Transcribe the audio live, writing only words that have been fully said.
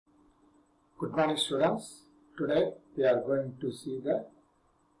Good morning students. Today we are going to see the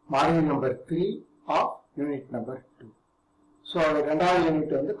module number 3 of unit number 2. So ரெண்டாவது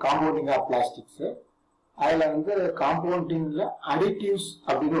unit வந்து compounding of plastics. அதுல வந்து compoundingல additives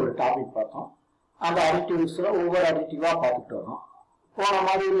அப்படிங்கிற ஒரு topic பார்த்தோம். அந்த additives-ல ஒவ்வொரு additive-ஆ பார்த்துட்டு வரோம். போன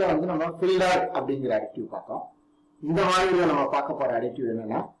மாடியூல்ல வந்து நம்ம filler அப்படிங்கிற additive பார்த்தோம். இந்த மாடியூல்ல நம்ம பார்க்க போற additive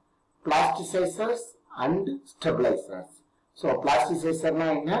என்னன்னா plasticizers and stabilizers. So plasticizer na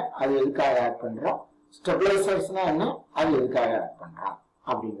enna adu edukkaga add pandrom, stabilizers na enna adu edukkaga add pandrom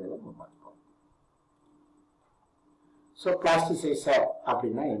அப்படிங்கறத நம்ம பார்ப்போம். So plasticizer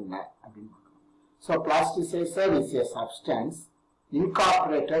அப்படினா என்ன அப்படினு பார்க்கலாம். So plasticizer is a substance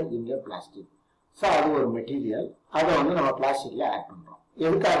incorporated in a plastic. So அது ஒரு மெட்டீரியல், அத வந்து நம்ம பிளாஸ்டிக்ல ஆட் பண்றோம்.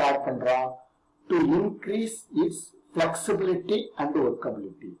 எதுக்காக ஆட் பண்றோம்? To increase its flexibility and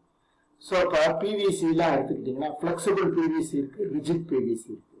workability. So, PVC எல்லாம் எடுத்துக்கிட்டீங்கன்னா flexible PVC இருக்கு, rigid PVC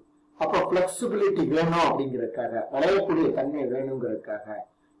இருக்கு. அப்போ flexibility வேணும் அப்படிங்கறதுக்காக, வளையக்கூடிய தன்மை வேணும்ங்கறதுக்காக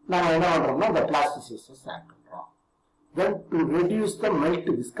நாம என்ன பண்றோம்னா இந்த plasticizers ஆட் பண்றோம். Then to reduce the melt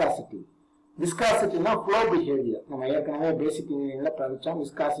viscosity. Viscosity னா flow behavior. நம்ம ஏற்கனவே பேசிக் இன்ஜினியரிங்ல படிச்சோம்.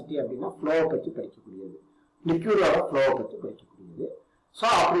 viscosity அப்படினா flow பத்தி படிக்கக்கூடியது. லிக்விடோட flow பத்தி படிக்கக்கூடியது. சோ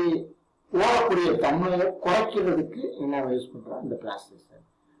அப்படி ஓடக்கூடிய தன்மையை குறைக்கிறதுக்கு என்ன யூஸ் பண்றோம்? இந்த plasticizers.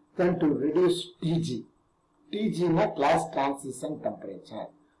 Then to reduce TG. TG na class transition temperature.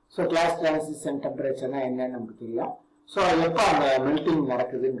 So class transition temperature na enna namakku theriyum. So eppa and melting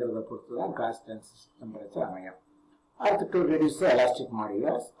nadakudungiradha porthu dhaan class transition temperature amayum. அடுத்து to reduce the elastic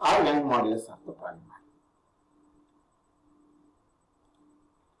modulus or young modulus of the polymer.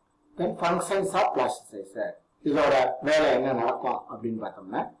 Then functions of plasticizer. இதோட வேலை என்ன நடக்கும் அப்படினு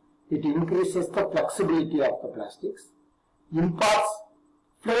பார்த்தோம்னா, it increases the flexibility of the plastics, imparts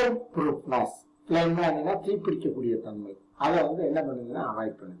flame proofness. Flame na தீப்பிடிக்கக்கூடிய தன்மை. அத வந்து என்ன பண்ணுதுன்னா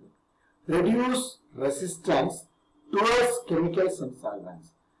அவாய்ட் பண்ணுது. Reduce resistance towards chemicals and solvents.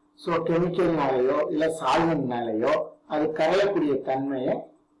 So chemicalனாலயோ இல்ல solventனாலயோ அது கரையக்கூடிய தன்மையை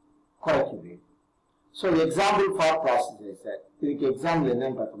குறைக்குது. So example for plasticizer. இதுக்கு எக்ஸாம்பிள்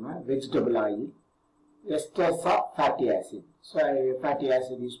என்னன்னு பார்த்தோம்னா vegetable oil, esters of fatty acid. So fatty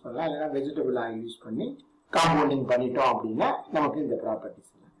acid use பண்ணலாம், இல்லனா vegetable oil யூஸ் பண்ணி காம்பவுண்டிங் பண்ணிட்டோம் அப்படின்னா நமக்கு இந்த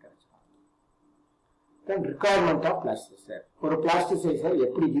ப்ராப்பர்ட்டிஸ் எல்லாம் கிடைச்சிடும். Then requirement of plasticizer. ஒரு plasticizer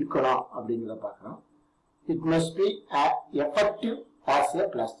எப்படி இருக்கணும் அப்படிங்கறத பார்க்கணும். It must be effective as a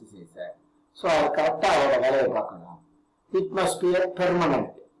plasticizer. So அது கரெக்டா அதோட வேலையை பார்க்கணும். It must be a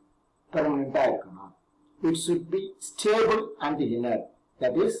permanent-ஆ இருக்கணும். It should be stable and inert.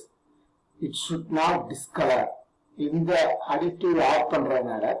 That is, it should not discolor. இந்த additive ஆட்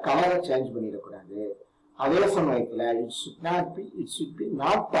பண்றதுனால கலரை சேஞ்ச் பண்ணிடக்கூடாது. அதே சமயத்துல it should be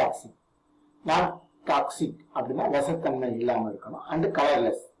not toxic அப்படின்னா விஷத்தன்மை இல்லாம இருக்கணும். and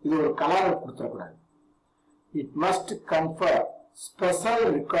colorless. இது ஒரு கலரை கொடுத்துடக்கூடாது. It must confer special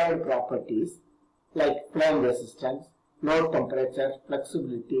required properties like flame resistance, low temperature,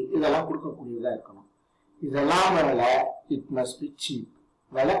 flexibility. இதெல்லாம் கொடுக்கக்கூடியதா இருக்கணும். இதெல்லாம் மேல it must be cheap.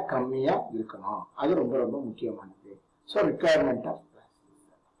 விலை கம்மியா இருக்கணும். அது ரொம்ப ரொம்ப முக்கியமானது. So requirement of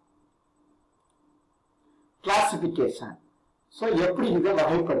classification. So எப்படி இதை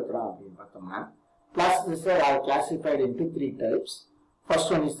வகைப்படுத்துறோம் அப்படின்னு பார்த்தோம்னா, plasticizer are classified into 3 types. First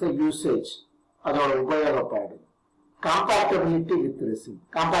one is the usage. அதோட உபயோகப்பாடு. Compatibility with resin.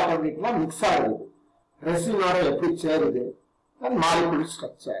 Compatibility mix ஆகுது. ரெசினோட எப்படி சேருது? Then molecule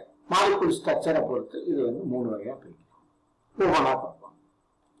structure. Molecule structure பொறுத்து இது வந்து 3 வகையா பிரிக்கலாம். ஒவ்வொன்றா பார்ப்போம்.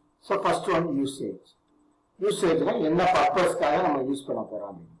 So first one usage. Usageனா என்ன பர்பஸ்க்காக நம்ம யூஸ் பண்ண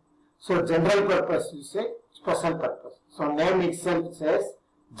போறோம் அப்படின்னு. So general purpose usage, special purpose. So name itself says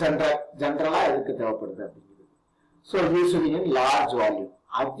general எதுக்கு தேவைப்படுது அப்படிங்கிறது. So usually in large volume.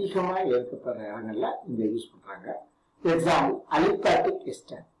 அதிகமா எடுக்கப்படுற இடங்கள்ல இந்த யூஸ் பண்றாங்க. Example aliphatic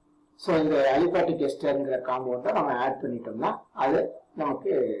ester. So இந்த aliphatic esterங்கிற காம்பவுண்டை நம்ம ஆட் பண்ணிட்டோம்னா அது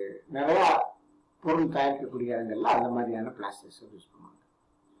நமக்கு நிறைய பொருள் தயாரிக்கக்கூடிய இடங்கள்ல அந்த மாதிரியான பிளாஸ்டிக்ஸ் யூஸ் பண்ணுவாங்க.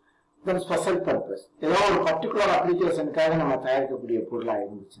 Then special purpose. ஏதோ ஒரு பர்டிகுலர் அப்ளிகேஷனுக்காக நம்ம தயாரிக்கக்கூடிய பொருளா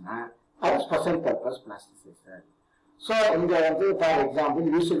இருந்துச்சுன்னா அது ஸ்பெஷல் பர்பஸ் பிளாஸ்டிசைசர். ஸோ இங்க வந்து for example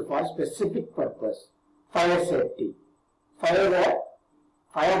used for specific purpose, fire safety,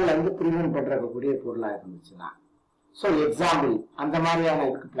 ஃபயர்ல இருந்து ப்ரிவென்ட் பண்றக்கூடிய பொருளா இருந்துச்சுன்னா. ஸோ எக்ஸாம்பிள் அந்த மாதிரியான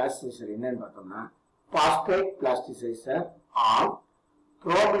இதுக்கு பிளாஸ்டிசைசர் என்னன்னு பார்த்தோம்னா, phosphate plasticiser on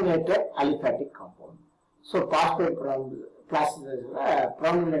புரோமினேட்டட் aliphatic compound. So phosphate பிளாஸ்டிசைசர்ல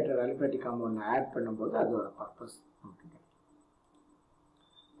புரோமினேட்டட் aliphatic compound add பண்ணும்போது அதோட பர்பஸ் நமக்கு கிடைக்கும்.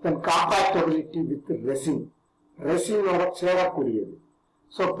 Then compatibility with resin. ரெசினோட சேரக்கூடியது.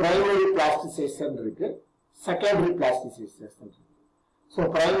 So primary plasticiser இருக்கு, செகண்டரி பிளாஸ்டிசைசர் இருக்கு. ஸோ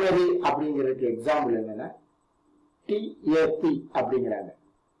பிரைமரி அப்படிங்கிறதுக்கு எக்ஸாம்பிள் என்னன்னா TAP அப்படிங்கிறாங்க,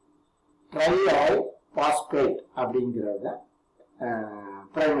 ட்ரைஆயில் பாஸ்பேட் அப்படிங்கிறது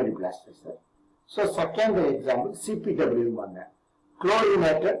primary plasticiser. So second example CPW பாங்க,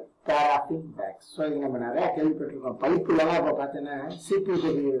 குளோரினேட்டட் பேராஃபின் பேக்ஸ். ஸோ இது நம்ம நிறைய கேள்விப்பட்டிருக்கோம். பைப்புலலாம் இப்போ பார்த்தீங்கன்னா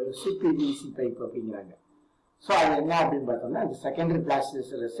CPVC பைப் அப்படிங்கிறாங்க. ஸோ அது என்ன அப்படின்னு பார்த்தோம்னா அந்த செகண்டரி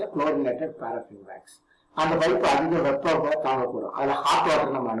பிளாஸ்டிசைசர் குளோரினேட்டட் பேராஃபின் பேக்ஸ். அந்த பைப்பு அதிக வெப்பம் தாங்கக்கூடும், அதில் ஹாட்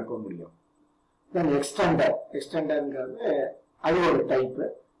வாட்டர் நம்ம அனுப்ப முடியும். தென் எக்ஸ்டெண்டர்ங்கிறது அது ஒரு டைப்பு.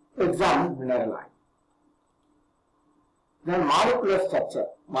 Example mineral oil. தென்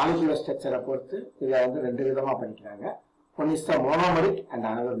மாலிகுலர் ஸ்ட்ரக்சரை பொறுத்து இதை வந்து ரெண்டு விதமா படிக்கிறாங்க. One is the மோனோமரிக் and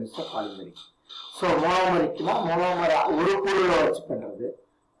another is the polymeric. So மோனோமரிக்னா monomer ஒரு பொருளை வச்சு பண்றது,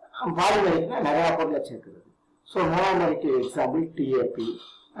 பாலிமரிக்னா நிறைய பொருளை சேர்க்கிறது. So மோனோமரிக் example TAP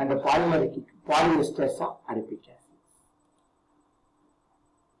and polymeric பாலிஎஸ்டர்ஸ் of adipic acid.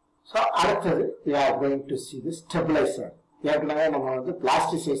 So அடுத்தது we are going to see the stabilizer. ஏற்கனவே நம்ம வந்து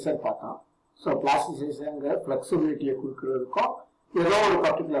பிளாஸ்டிசைசர் பார்த்தோம். ஸோ பிளாஸ்டிசைசர்ங்கிற ஃபிளெக்சிபிலிட்டியை கொடுக்கறதுக்கும் ஏதோ ஒரு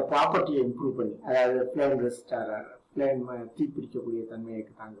பர்டிகுலர் ப்ராப்பர்ட்டியை இம்ப்ரூவ் பண்ணி, அதாவது ஃப்ளேம் ரெசிஸ்டர், ஃப்ளேம் தீப்பிடிக்கக்கூடிய தன்மையை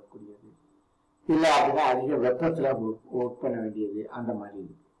தாங்கக்கூடியது, இல்லை அப்படின்னா அதிக வெப்பத்தில் ஒர்க் பண்ண வேண்டியது, அந்த மாதிரி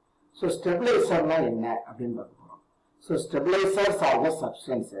இருக்கு. ஸோ ஸ்டெபிலைசர்னா என்ன அப்படின்னு பார்க்க போகிறோம். So stabilisers R the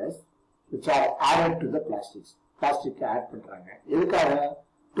substances which are added to the plastics. Plastic add பண்றாங்க எதுக்காக?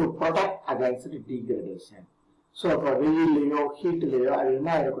 To protect against degradation. So இப்போ வெயிலையோ ஹீட்லையோ அது என்ன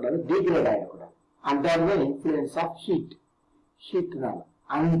ஆகிடக்கூடாது, டீக்ரேட் ஆகிடக்கூடாது. Under the influence of ஹீட்னால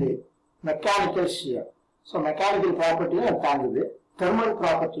and mechanical shear. So mechanical ப்ராப்பர்ட்டியும் அது தாங்குது, தெர்மல்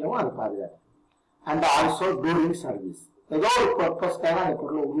ப்ராப்பர்ட்டியும் அது பாதுகாக்குது. And also touring service. ஏதோ ஒரு பர்பஸ்க்காக அந்த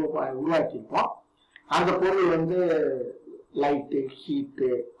பொருளை உருவாக்கியிருப்போம். அந்த பொருள் வந்து லைட்டு, ஹீட்டு,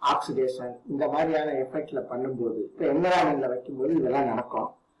 ஆக்சிடேஷன் இந்த மாதிரியான எஃபெக்ட்ல பண்ணும்போது, இப்போ என்விரான்மெண்ட்ல வைக்கும்போது இதெல்லாம் நடக்கும்.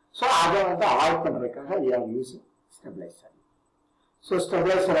 ஸோ அதை வந்து அவாய்ட் பண்றதுக்காக we are using stabilizer. So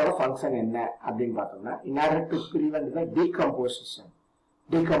ஸ்டெபிலைசரோட function என்ன அப்படின்னு பார்த்தோம்னா, in order to prevent the decomposition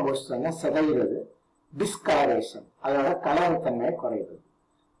சிதைகிறது, discolouration அதோட கலர் தன்மையை குறையுது,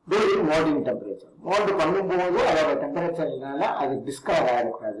 during molding temperature மோல்டு பண்ணும்போது அதோட டெம்பரேச்சர்னால அது டிஸ்கலர்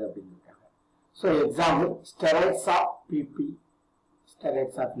ஆகிடக்கூடாது அப்படின்னு. So example, steroids of PP,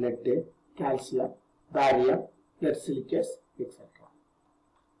 steroids of lead, calcium, barium, lead silicates, etc.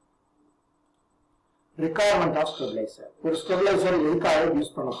 Requirement of stabilizer. ஒரு ஸ்டெபிலைசர் எதுக்காக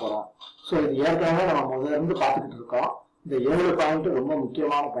யூஸ் பண்ண போறோம்? ஸோ இது ஏற்கனவே நம்ம முதல்ல இருந்து பார்த்துக்கிட்டு இருக்கோம். இந்த 7 பாயிண்ட் ரொம்ப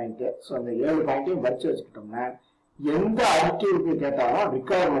முக்கியமான பாயிண்ட். ஸோ அந்த 7 பாயிண்ட்டையும் படிச்சு வச்சுக்கிட்டோம்னா எந்த அடிட்டிவ்க்கு கேட்டாலும்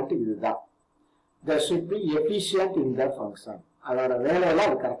ரிக்குவயர்மெண்ட் இதுதான். There should be efficient in the function. அதோட வேலையெல்லாம்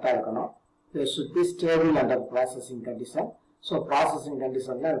அது கரெக்டாக இருக்கணும். They should be stable under processing condition. So processing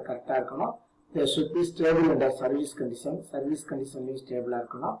condition la correct irukano. They should be stable under service condition. Service condition is stable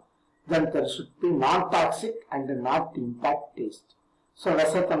irukano. Then there should be non-toxic and not impact taste. So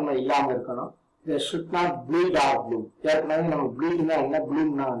vesatanma illama irukano. They should not bleed or bloom. ஏற்கனவே நம்ம bleed na enna bloom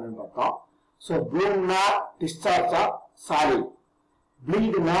na என்னன்னு பார்த்தோம். So bloom na discharge of solid.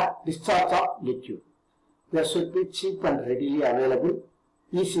 Bleed na discharge of liquid. They should be cheap and readily available,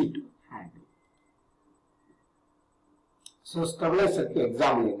 easy to handle. So ஸ்டெபிலைசருக்கு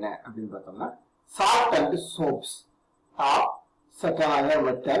example என்ன அப்படின்னு பார்த்தோம்னா, salt and soaps R certain other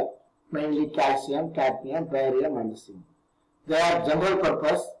metal, mainly calcium, cadmium, barium and zinc. They are general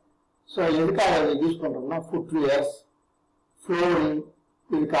purpose. So எதுக்காக இதை use பண்றோம்னா, footwears, flooring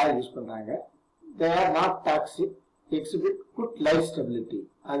இதுக்காக use பண்றாங்க. They are not toxic, exhibit good life stability.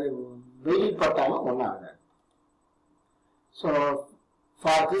 அது வெயில் பட்டாலும் ஒன்றும் ஆகாது. So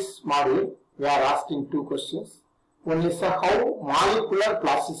for this module we are asking 2 questions. One is how molecular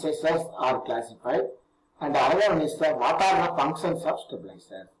plasticizers are classified, and another one is what are the functions of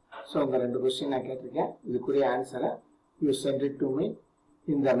stabilizer. So இந்த ரெண்டு question நான் கேட்டிருக்கேன். இதுக்குரிய ஆன்சரை you send it to me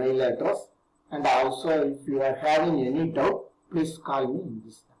in the mail address, and also if you are having any doubt, please call me in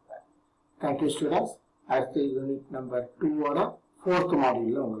this number. Thank you students. அடுத்த unit number 2 ஓட 4th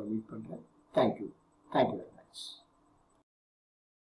மாடியூல்ல உங்களை meet பண்றேன். Thank you very much.